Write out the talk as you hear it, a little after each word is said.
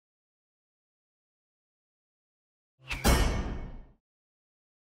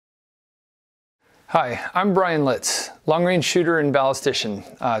Hi, I'm Bryan Litz, long-range shooter and ballistician,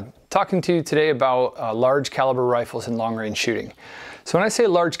 talking to you today about large caliber rifles and long-range shooting. So when I say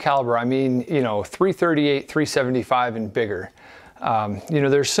large caliber, I mean, 338, 375 and bigger.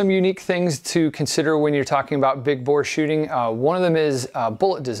 There's some unique things to consider when you're talking about big bore shooting. One of them is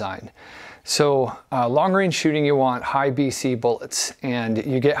bullet design. So long-range shooting, you want high BC bullets, and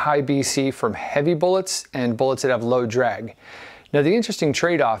you get high BC from heavy bullets and bullets that have low drag. Now, the interesting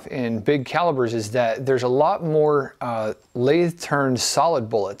trade-off in big calibers is that there's a lot more lathe-turned solid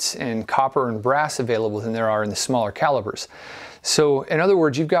bullets in copper and brass available than there are in the smaller calibers. So, in other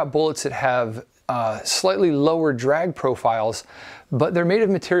words, you've got bullets that have slightly lower drag profiles, but they're made of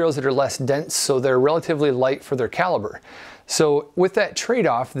materials that are less dense, so they're relatively light for their caliber. So, with that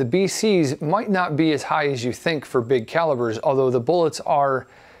trade-off, the BCs might not be as high as you think for big calibers, although the bullets are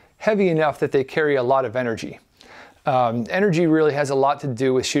heavy enough that they carry a lot of energy. Energy really has a lot to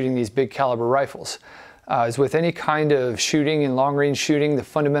do with shooting these big caliber rifles. As with any kind of shooting and long range shooting, the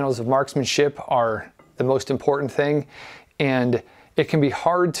fundamentals of marksmanship are the most important thing, and it can be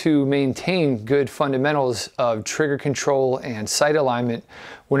hard to maintain good fundamentals of trigger control and sight alignment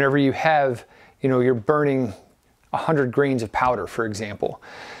whenever you have, you're burning 100 grains of powder, for example.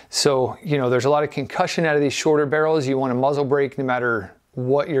 So, there's a lot of concussion out of these shorter barrels. You want to muzzle brake no matter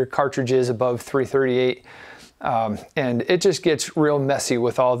what your cartridge is above 338. And it just gets real messy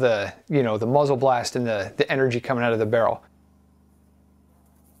with all the, the muzzle blast and the energy coming out of the barrel.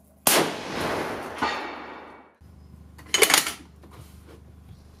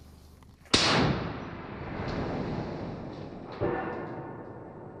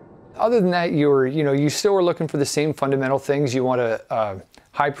 Other than that, you still are looking for the same fundamental things. You want a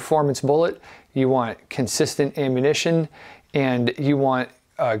high performance bullet, you want consistent ammunition, and you want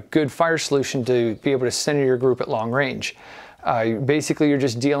a good fire solution to be able to center your group at long range. Basically, you're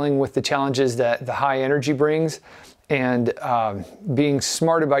just dealing with the challenges that the high energy brings, and being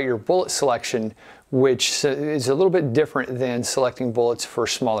smart about your bullet selection, which is a little bit different than selecting bullets for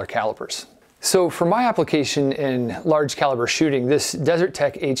smaller calibers. So for my application in large caliber shooting, this Desert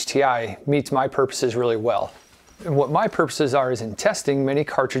Tech HTI meets my purposes really well. And what my purposes are is in testing many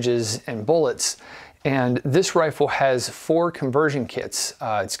cartridges and bullets. And this rifle has 4 conversion kits.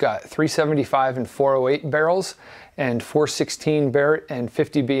 It's got 375 and 408 barrels and 416 Barrett and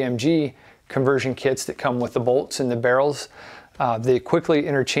 50 BMG conversion kits that come with the bolts and the barrels. They quickly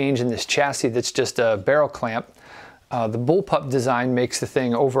interchange in this chassis that's just a barrel clamp. The bullpup design makes the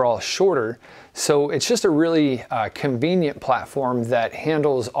thing overall shorter, so it's just a really convenient platform that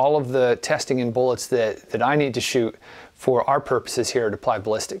handles all of the testing and bullets that I need to shoot for our purposes here at Applied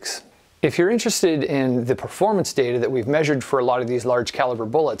Ballistics. If you're interested in the performance data that we've measured for a lot of these large caliber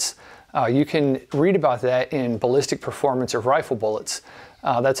bullets, you can read about that in Ballistic Performance of Rifle Bullets.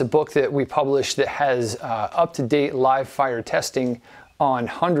 That's a book that we published that has up-to-date live fire testing on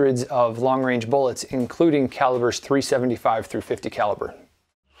hundreds of long-range bullets, including calibers 375 through 50 caliber.